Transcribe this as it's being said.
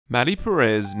Maddy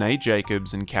Perez, Nate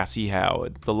Jacobs, and Cassie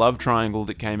Howard, the love triangle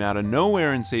that came out of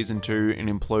nowhere in season 2 and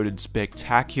imploded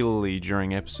spectacularly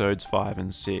during episodes 5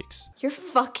 and 6. You're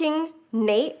fucking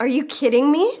Nate? Are you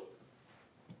kidding me?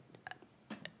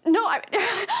 No,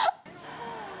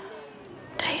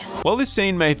 While this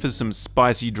scene made for some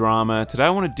spicy drama, today I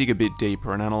want to dig a bit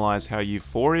deeper and analyse how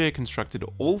Euphoria constructed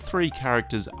all 3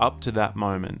 characters up to that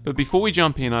moment. But before we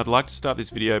jump in, I'd like to start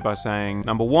this video by saying,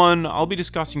 number 1, I'll be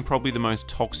discussing probably the most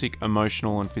toxic,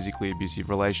 emotional, and physically abusive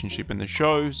relationship in the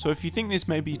show, so if you think this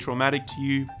may be traumatic to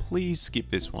you, please skip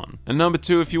this one. And number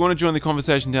 2, if you want to join the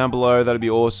conversation down below, that'd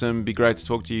be awesome, it'd be great to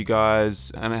talk to you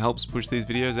guys, and it helps push these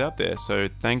videos out there, so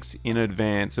thanks in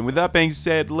advance. And with that being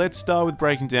said, let's start with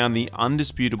breaking down the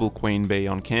undisputable queen bee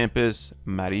on campus,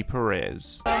 Maddy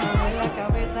Perez.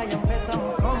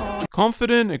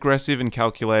 Confident, aggressive, and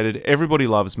calculated, everybody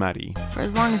loves Maddy. For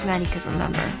as long as Maddy could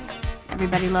remember,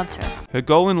 everybody loved her. Her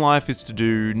goal in life is to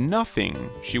do nothing.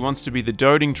 She wants to be the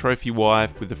doting trophy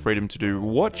wife with the freedom to do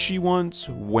what she wants,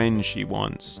 when she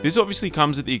wants. This obviously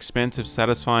comes at the expense of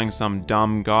satisfying some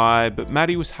dumb guy, but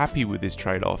Maddy was happy with this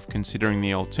trade-off, considering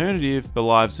the alternative, the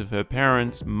lives of her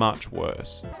parents, much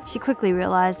worse. She quickly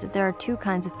realized that there are 2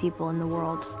 kinds of people in the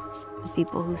world. The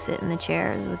people who sit in the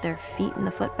chairs with their feet in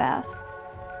the footbath,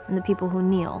 and the people who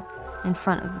kneel in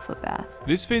front of the footbath.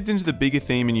 This feeds into the bigger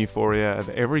theme in Euphoria of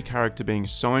every character being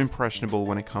so impressionable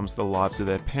when it comes to the lives of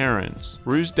their parents.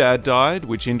 Rue's dad died,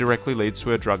 which indirectly leads to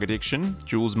her drug addiction.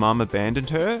 Jules' mum abandoned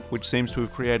her, which seems to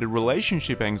have created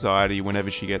relationship anxiety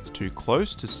whenever she gets too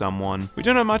close to someone. We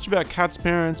don't know much about Kat's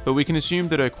parents, but we can assume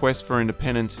that her quest for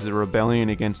independence is a rebellion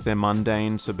against their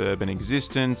mundane suburban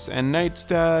existence, and Nate's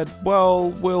dad,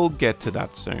 well, we'll get to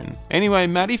that soon. Anyway,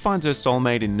 Maddy finds her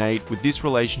soulmate in Nate, with this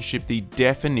relationship the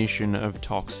definition of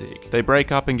toxic. They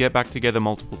break up and get back together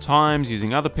multiple times,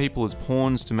 using other people as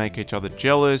pawns to make each other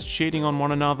jealous, cheating on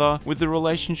one another, with the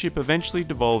relationship eventually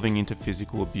devolving into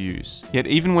physical abuse. Yet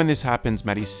even when this happens,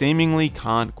 Maddy seemingly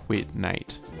can't quit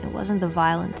Nate. It wasn't the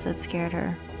violence that scared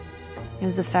her. It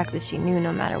was the fact that she knew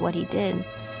no matter what he did,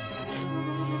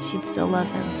 she'd still love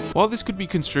him. While this could be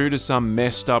construed as some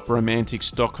messed up romantic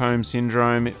Stockholm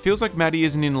syndrome, it feels like Maddy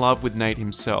isn't in love with Nate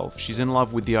himself. She's in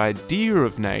love with the idea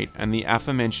of Nate and the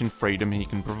aforementioned freedom he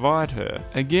can provide her.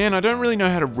 Again, I don't really know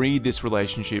how to read this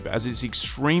relationship as it's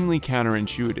extremely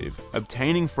counterintuitive.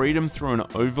 Obtaining freedom through an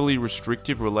overly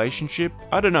restrictive relationship?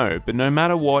 I don't know, but no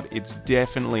matter what, it's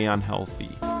definitely unhealthy.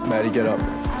 Maddy, get up.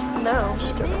 No.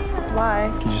 Just get up.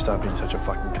 Why? Can you stop being such a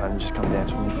fucking cunt and just come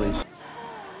dance with me, please?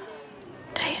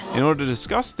 In order to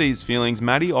discuss these feelings,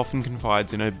 Maddy often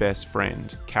confides in her best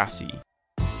friend, Cassie.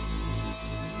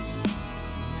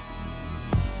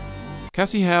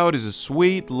 Cassie Howard is a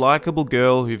sweet, likeable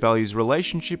girl who values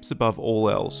relationships above all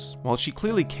else. While she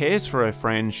clearly cares for her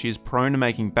friends, she is prone to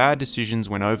making bad decisions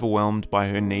when overwhelmed by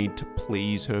her need to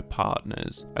please her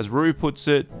partners. As Rue puts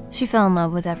it, she fell in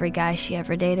love with every guy she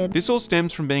ever dated. This all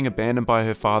stems from being abandoned by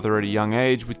her father at a young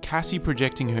age, with Cassie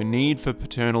projecting her need for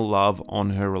paternal love on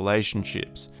her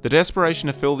relationships. The desperation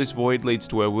to fill this void leads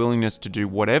to her willingness to do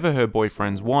whatever her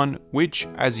boyfriends want, which,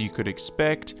 as you could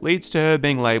expect, leads to her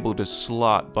being labelled a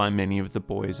slut by many of the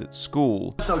boys at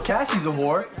school. So Cassie's a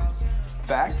whore.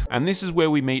 Fact. And this is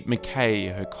where we meet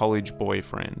McKay, her college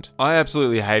boyfriend. I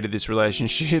absolutely hated this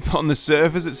relationship. On the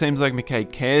surface, it seems like McKay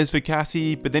cares for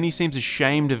Cassie, but then he seems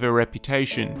ashamed of her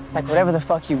reputation. Like whatever the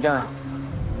fuck you've done.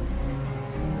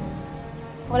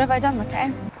 What have I done,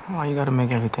 McKay? Why you gotta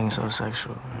make everything so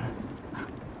sexual?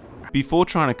 Before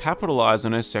trying to capitalize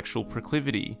on her sexual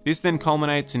proclivity. This then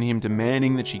culminates in him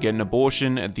demanding that she get an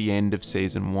abortion at the end of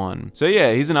season 1. So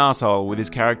yeah, he's an asshole, with his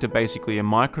character basically a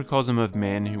microcosm of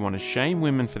men who want to shame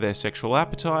women for their sexual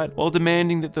appetite while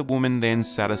demanding that the woman then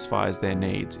satisfies their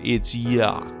needs. It's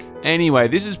yuck. Anyway,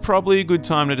 this is probably a good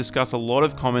time to discuss a lot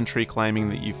of commentary claiming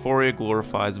that Euphoria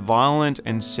glorifies violent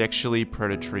and sexually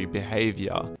predatory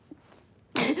behavior.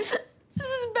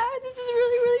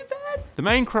 The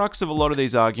main crux of a lot of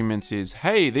these arguments is,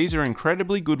 hey, these are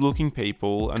incredibly good-looking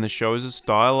people, and the show is a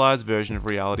stylized version of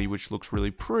reality which looks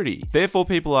really pretty. Therefore,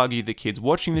 people argue that kids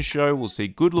watching the show will see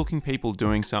good-looking people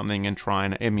doing something and try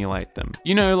and emulate them.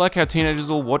 You know, like how teenagers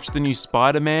will watch the new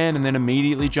Spider-Man and then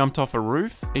immediately jumped off a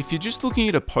roof? If you're just looking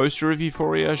at a poster of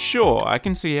Euphoria, sure, I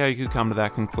can see how you could come to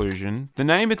that conclusion. The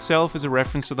name itself is a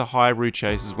reference to the high Rue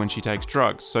chases when she takes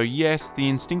drugs, so yes, the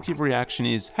instinctive reaction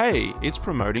is, hey, it's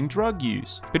promoting drug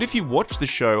use. But if you watch the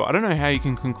show, I don't know how you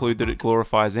can conclude that it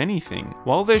glorifies anything.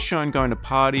 While they're shown going to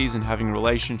parties and having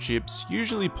relationships,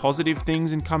 usually positive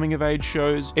things in coming of age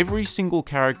shows, every single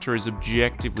character is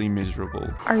objectively miserable.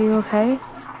 Are you okay?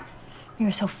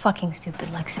 You're so fucking stupid,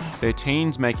 Lexi. They're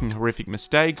teens making horrific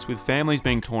mistakes, with families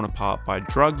being torn apart by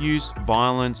drug use,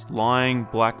 violence, lying,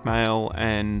 blackmail,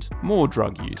 and more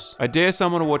drug use. I dare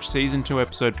someone to watch season 2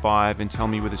 episode 5 and tell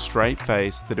me with a straight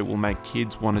face that it will make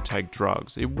kids want to take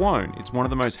drugs. It won't. It's one of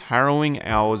the most harrowing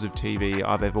hours of TV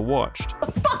I've ever watched.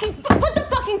 Put the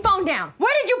fucking phone down.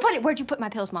 Where did you put it? Where'd you put my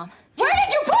pills, Mom? Where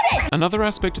did you put it? Another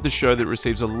aspect of the show that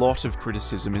receives a lot of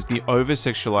criticism is the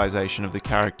over-sexualization of the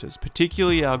characters,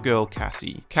 particularly our girl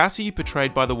Cassie. Cassie,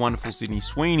 portrayed by the wonderful Sydney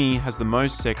Sweeney, has the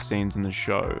most sex scenes in the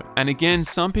show. And again,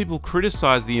 some people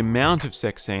criticize the amount of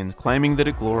sex scenes, claiming that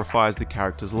it glorifies the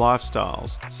characters'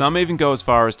 lifestyles. Some even go as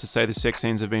far as to say the sex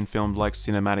scenes have been filmed like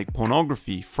cinematic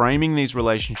pornography, framing these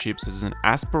relationships as an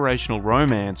aspirational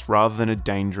romance rather than a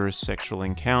dangerous sexual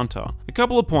encounter. A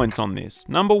couple of points on this.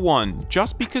 Number 1,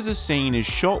 just because a scene is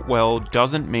shot well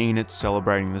doesn't mean it's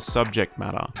celebrating the subject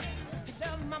matter.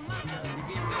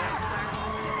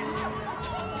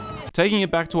 Taking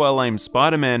it back to our lame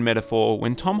Spider-Man metaphor,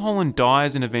 when Tom Holland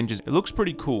dies in Avengers, it looks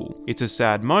pretty cool. It's a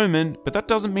sad moment, but that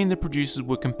doesn't mean the producers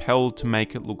were compelled to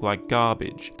make it look like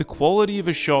garbage. The quality of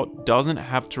a shot doesn't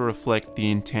have to reflect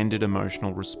the intended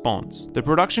emotional response. The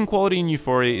production quality in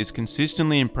Euphoria is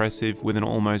consistently impressive, with an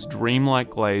almost dreamlike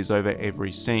glaze over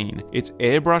every scene. It's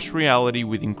airbrush reality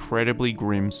with incredibly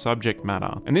grim subject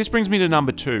matter. And this brings me to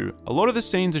number 2. A lot of the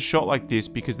scenes are shot like this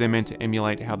because they're meant to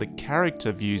emulate how the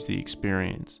character views the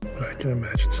experience. I can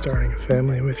imagine starting a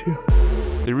family with you.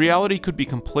 The reality could be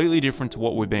completely different to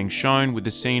what we're being shown, with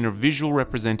the scene a visual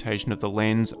representation of the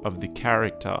lens of the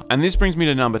character. And this brings me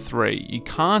to number 3. You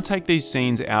can't take these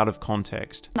scenes out of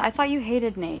context. I thought you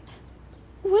hated Nate.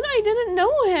 When I didn't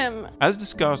know him. As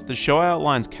discussed, the show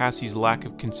outlines Cassie's lack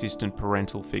of consistent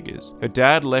parental figures. Her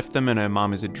dad left them and her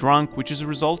mum is a drunk, which has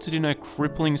resulted in her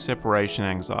crippling separation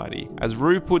anxiety. As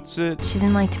Rue puts it, She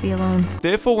didn't like to be alone.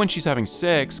 therefore when she's having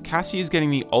sex, Cassie is getting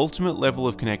the ultimate level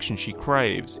of connection she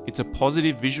craves. It's a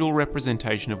positive visual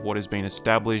representation of what has been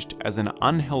established as an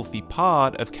unhealthy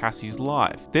part of Cassie's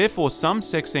life. Therefore, some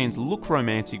sex scenes look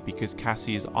romantic because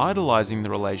Cassie is idolizing the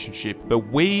relationship, but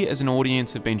we as an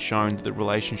audience have been shown that the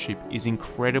relationship is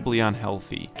incredibly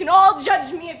unhealthy. You can all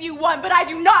judge me if you want, but I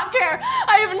do not care.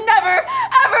 I have never,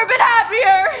 ever been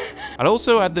happier. I'd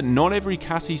also add that not every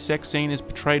Cassie sex scene is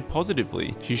portrayed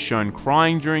positively. She's shown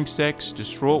crying during sex,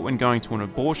 distraught when going to an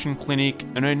abortion clinic,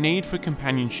 and her need for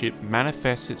companionship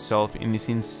manifests itself in this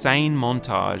insane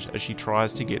montage as she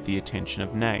tries to get the attention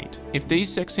of Nate. If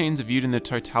these sex scenes are viewed in the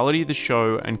totality of the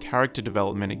show and character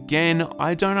development, again,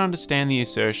 I don't understand the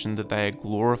assertion that they are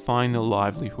glorifying the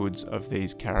livelihoods of these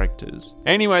characters.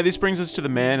 Anyway, this brings us to the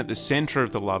man at the center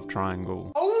of the love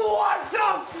triangle. What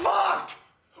the fuck?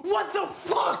 What the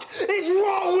fuck is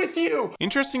wrong with you?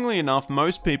 Interestingly enough,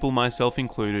 most people, myself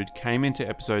included, came into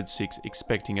episode 6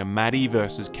 expecting a Maddy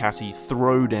versus Cassie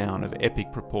throwdown of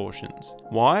epic proportions.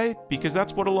 Why? Because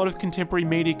that's what a lot of contemporary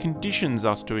media conditions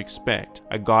us to expect.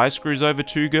 A guy screws over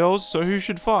 2 girls, so who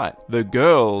should fight? The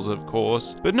girls, of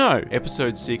course. But no,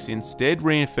 episode 6 instead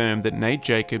reaffirmed that Nate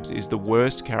Jacobs is the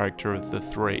worst character of the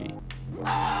 3.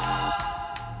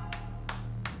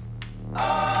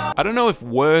 I don't know if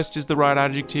worst is the right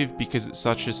adjective because it's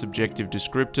such a subjective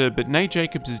descriptor, but Nate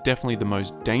Jacobs is definitely the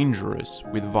most dangerous,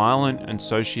 with violent and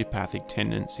sociopathic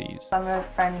tendencies. I'm a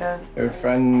friend of... You're a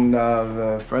friend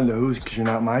of whose? Because you're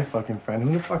not my fucking friend.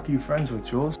 Who the fuck are you friends with,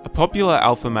 Jules? A popular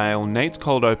alpha male, Nate's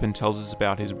cold open tells us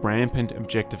about his rampant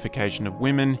objectification of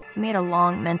women. He made a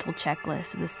long mental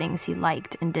checklist of the things he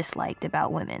liked and disliked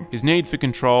about women. His need for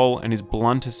control and his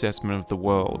blunt assessment of the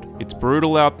world. It's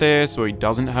brutal out there, so he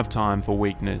doesn't have time for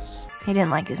weakness. He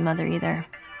didn't like his mother either.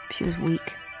 She was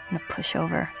weak and a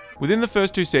pushover. Within the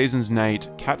first 2 seasons, Nate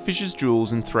catfishes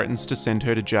Jules and threatens to send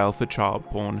her to jail for child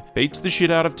porn, beats the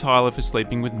shit out of Tyler for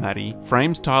sleeping with Maddy,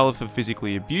 frames Tyler for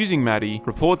physically abusing Maddy,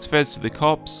 reports Fez to the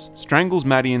cops, strangles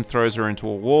Maddy and throws her into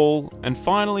a wall, and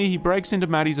finally he breaks into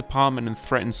Maddy's apartment and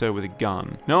threatens her with a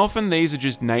gun. Now often these are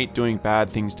just Nate doing bad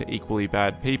things to equally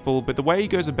bad people, but the way he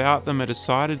goes about them are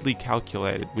decidedly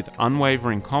calculated, with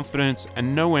unwavering confidence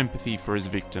and no empathy for his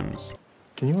victims.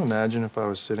 Can you imagine if I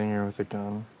was sitting here with a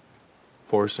gun,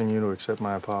 forcing you to accept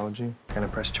my apology? I'm gonna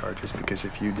press charges because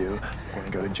if you do, you're gonna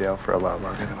go to jail for a lot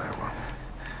longer than I will.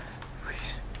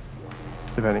 Please.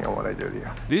 Depending on what I do to you.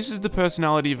 This is the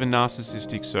personality of a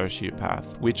narcissistic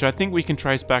sociopath, which I think we can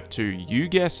trace back to, you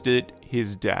guessed it,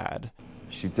 his dad.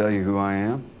 She tell you who I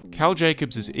am? Cal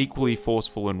Jacobs is equally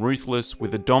forceful and ruthless,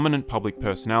 with a dominant public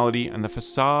personality and the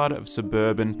facade of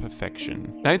suburban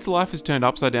perfection. Nate's life is turned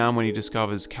upside down when he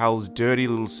discovers Cal's dirty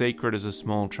little secret as a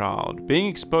small child. Being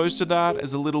exposed to that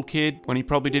as a little kid, when he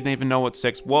probably didn't even know what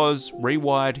sex was,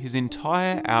 rewired his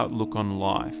entire outlook on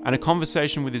life. And a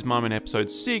conversation with his mum in episode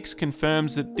 6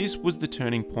 confirms that this was the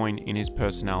turning point in his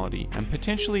personality, and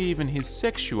potentially even his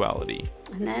sexuality.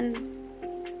 And then,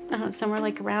 I don't know, somewhere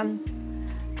like around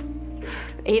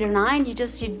 8 or 9,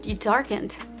 you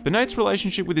darkened. But Nate's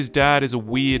relationship with his dad is a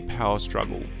weird power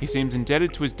struggle. He seems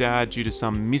indebted to his dad due to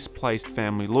some misplaced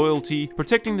family loyalty,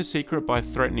 protecting the secret by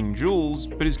threatening Jules,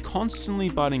 but is constantly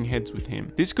butting heads with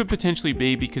him. This could potentially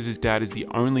be because his dad is the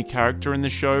only character in the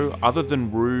show, other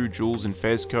than Rue, Jules and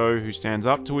Fezco, who stands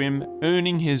up to him,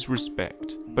 earning his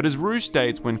respect. But as Rue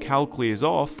states when Cal clears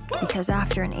off, because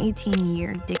after an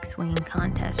 18-year dick swinging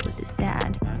contest with his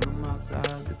dad,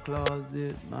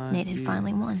 Nate had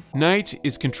finally won. Nate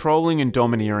is controlling and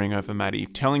domineering over Maddy,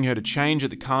 telling her to change at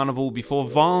the carnival before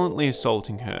violently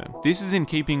assaulting her. This is in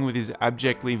keeping with his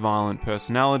abjectly violent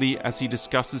personality as he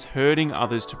discusses hurting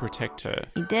others to protect her.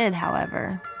 He did,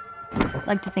 however,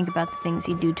 like to think about the things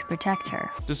he'd do to protect her.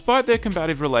 Despite their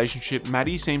combative relationship,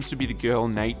 Maddy seems to be the girl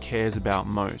Nate cares about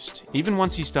most. Even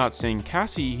once he starts seeing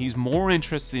Cassie, he's more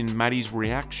interested in Maddy's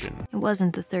reaction. It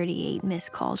wasn't the 38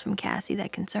 missed calls from Cassie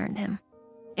that concerned him.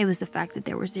 It was the fact that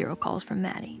there were 0 calls from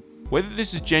Maddy. Whether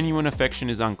this is genuine affection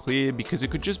is unclear, because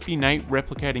it could just be Nate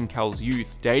replicating Cal's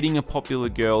youth, dating a popular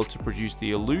girl to produce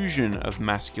the illusion of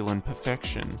masculine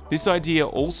perfection. This idea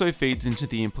also feeds into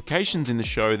the implications in the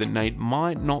show that Nate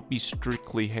might not be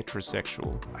strictly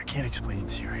heterosexual. I can't explain it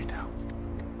to you right now.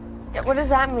 Yeah, what does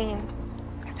that mean?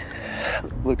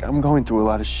 Look, I'm going through a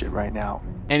lot of shit right now.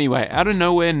 Anyway, out of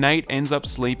nowhere, Nate ends up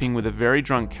sleeping with a very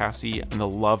drunk Cassie and the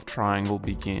love triangle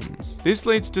begins. This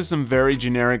leads to some very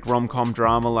generic rom-com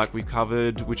drama like we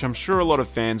covered, which I'm sure a lot of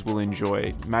fans will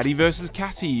enjoy. Maddy versus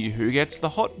Cassie, who gets the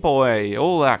hot boy,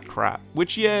 all that crap.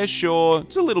 Which, yeah, sure,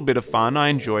 it's a little bit of fun, I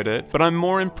enjoyed it, but I'm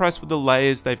more impressed with the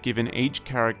layers they've given each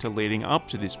character leading up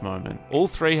to this moment. All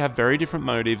 3 have very different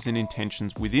motives and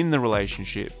intentions within the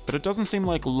relationship, but it doesn't seem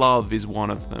like love is one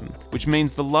of them, which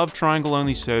means the love triangle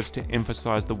only serves to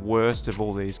emphasize the worst of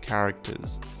all these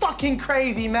characters. Fucking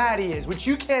crazy Maddy is, which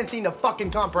you can't seem to fucking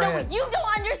comprehend. No, what you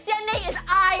don't understand, Nate, is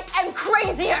I am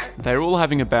crazier. They're all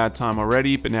having a bad time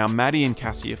already, but now Maddy and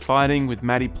Cassie are fighting, with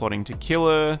Maddy plotting to kill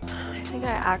her. I think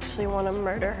I actually want to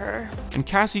murder her. And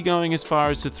Cassie going as far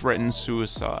as to threaten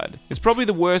suicide. It's probably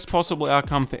the worst possible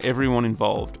outcome for everyone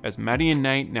involved. As Maddy and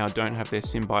Nate now don't have their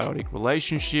symbiotic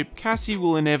relationship, Cassie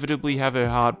will inevitably have her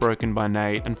heart broken by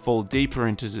Nate and fall deeper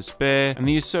into despair, and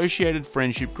the associated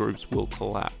friendship groups will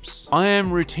collapse. I am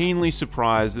routinely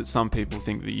surprised that some people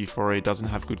think that Euphoria doesn't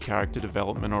have good character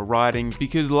development or writing,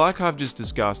 because like I've just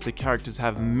discussed, the characters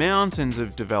have mountains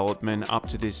of development up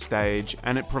to this stage,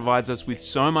 and it provides us with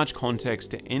so much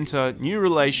context to enter new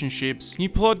relationships, new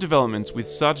plot developments with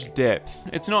such depth.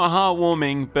 It's not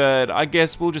heartwarming, but I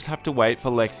guess we'll just have to wait for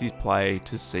Lexi's play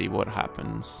to see what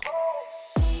happens.